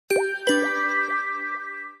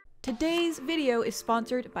Today's video is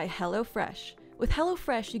sponsored by HelloFresh. With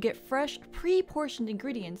HelloFresh, you get fresh, pre-portioned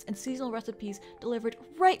ingredients and seasonal recipes delivered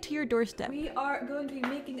right to your doorstep. We are going to be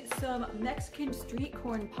making some Mexican street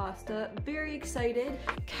corn pasta. Very excited.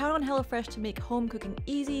 Count on HelloFresh to make home cooking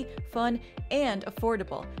easy, fun, and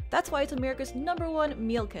affordable. That's why it's America's #1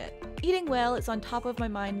 meal kit. Eating well is on top of my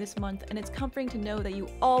mind this month, and it's comforting to know that you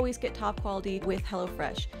always get top quality with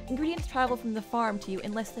HelloFresh. Ingredients travel from the farm to you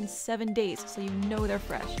in less than 7 days, so you know they're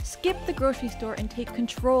fresh. Skip the grocery store and take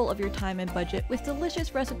control of your time and budget with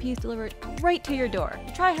delicious recipes delivered right to your door.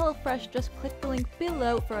 To try HelloFresh, just click the link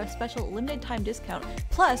below for a special limited time discount,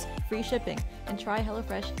 plus free shipping, and try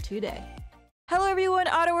HelloFresh today. Hello everyone,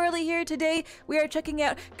 Otter here. Today we are checking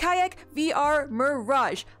out Kayak VR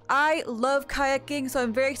Mirage. I love kayaking, so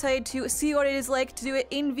I'm very excited to see what it is like to do it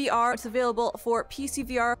in VR. It's available for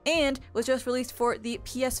PCVR and was just released for the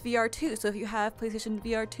PSVR 2. So if you have PlayStation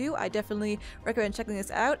VR 2, I definitely recommend checking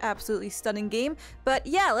this out. Absolutely stunning game. But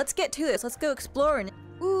yeah, let's get to this. Let's go exploring.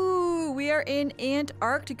 Ooh, we are in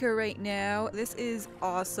Antarctica right now. This is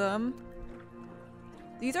awesome.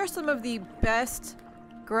 These are some of the best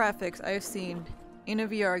graphics I've seen in a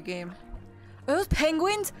VR game. Are those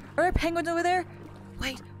penguins? Are there penguins over there?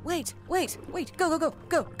 Wait. Go.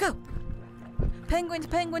 Penguins.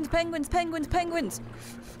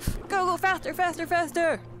 Go, faster.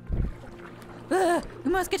 We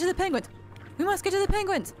must get to the penguins.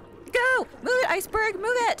 Go, move it, iceberg,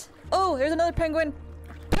 move it. Oh, there's another penguin.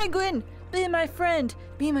 Penguin, be my friend,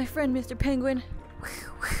 Mr. Penguin.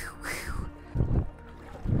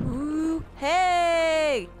 Ooh,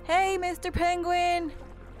 hey, Mr. Penguin.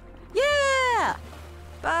 Yeah,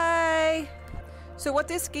 bye. So what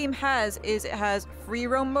this game has is it has free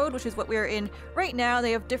roam mode, which is what we're in right now.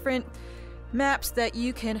 They have different maps that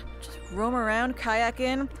you can just roam around, kayak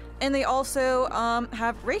in, and they also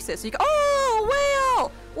have races. So you can, oh,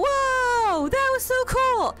 whale! Whoa, that was so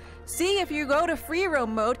cool. See, if you go to free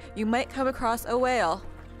roam mode, you might come across a whale.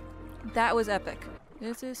 That was epic.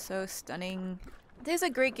 This is so stunning. This is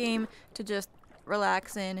a great game to just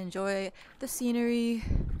relax in, enjoy the scenery,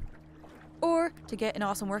 or to get an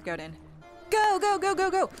awesome workout in. Go!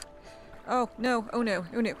 Oh no.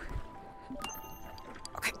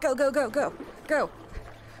 Okay, go.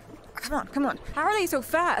 Come on. How are they so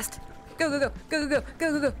fast? Go.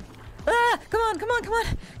 Ah, come on.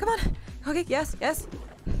 Okay, yes.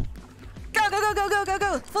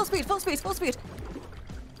 Go. Full speed.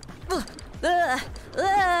 No!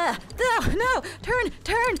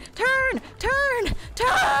 Turn!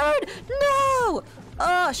 No!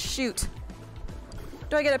 Oh, shoot.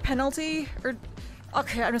 Do I get a penalty? Or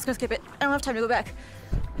okay, I'm just gonna skip it. I don't have time to go back.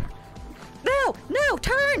 No!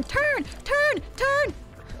 Turn!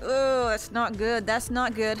 Oh, that's not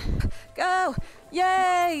good. Go!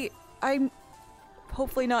 Yay! I'm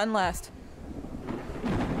hopefully not in last.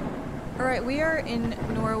 Alright, we are in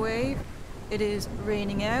Norway. It is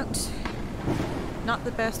raining out. Not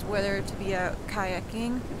the best weather to be out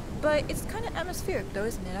kayaking, but it's kind of atmospheric though,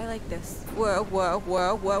 isn't it? I like this. Whoa,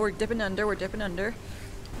 we're dipping under.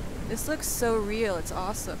 This looks so real, it's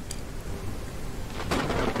awesome.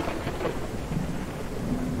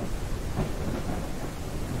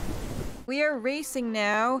 We are racing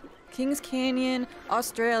now. Kings Canyon,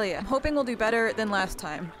 Australia. I'm hoping we'll do better than last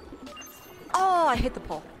time. Oh, I hit the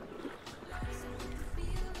pole.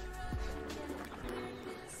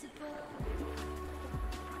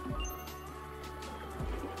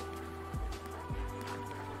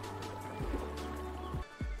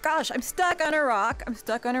 Gosh, I'm stuck on a rock.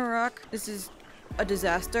 This is a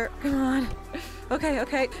disaster. Come on.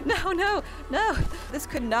 Okay. No. This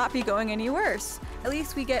could not be going any worse. At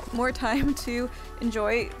least we get more time to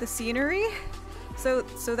enjoy the scenery. So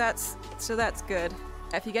that's good.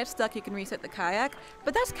 If you get stuck, you can reset the kayak,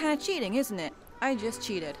 but that's kind of cheating, isn't it? I just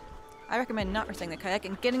cheated. I recommend not resetting the kayak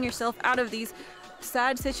and getting yourself out of these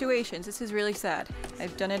sad situations. This is really sad.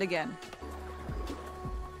 I've done it again.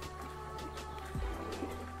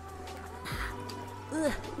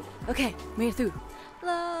 Ugh. Okay, made it through.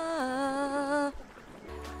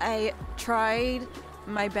 I tried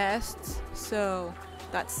my best, so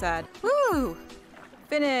that's sad. Woo!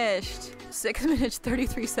 Finished! 6 minutes,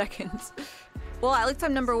 33 seconds. Well, at least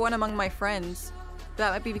I'm #1 among my friends.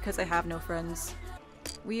 That might be because I have no friends.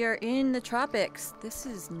 We are in the tropics. This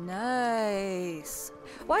is nice.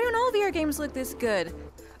 Why don't all VR games look this good?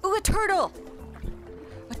 Ooh, a turtle!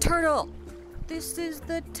 This is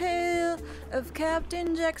the tale of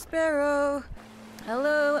Captain Jack Sparrow.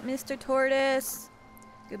 Hello, Mr. Tortoise.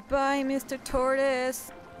 Goodbye, Mr.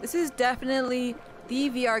 Tortoise. This is definitely the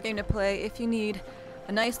VR game to play if you need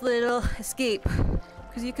a nice little escape.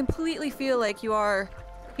 Because you completely feel like you are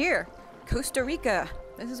here. Costa Rica.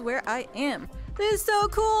 This is where I am. This is so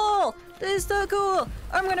cool! This is so cool!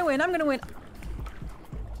 I'm gonna win, I'm gonna win.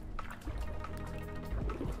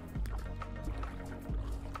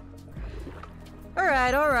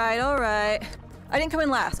 Alright, alright, alright. I didn't come in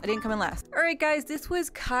last. I didn't come in last. Alright guys, this was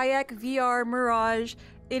Kayak VR Mirage.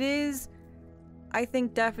 It is, I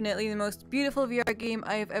think, definitely the most beautiful VR game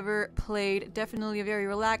I have ever played. Definitely a very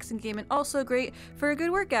relaxing game and also great for a good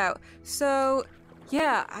workout. So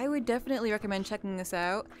yeah, I would definitely recommend checking this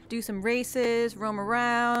out. Do some races, roam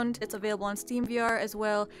around. It's available on Steam VR as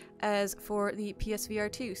well as for the PSVR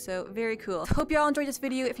too, so very cool. Hope y'all enjoyed this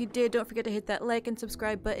video. If you did, don't forget to hit that like and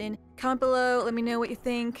subscribe button. Comment below, let me know what you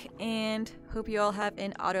think, and hope you all have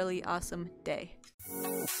an utterly awesome day.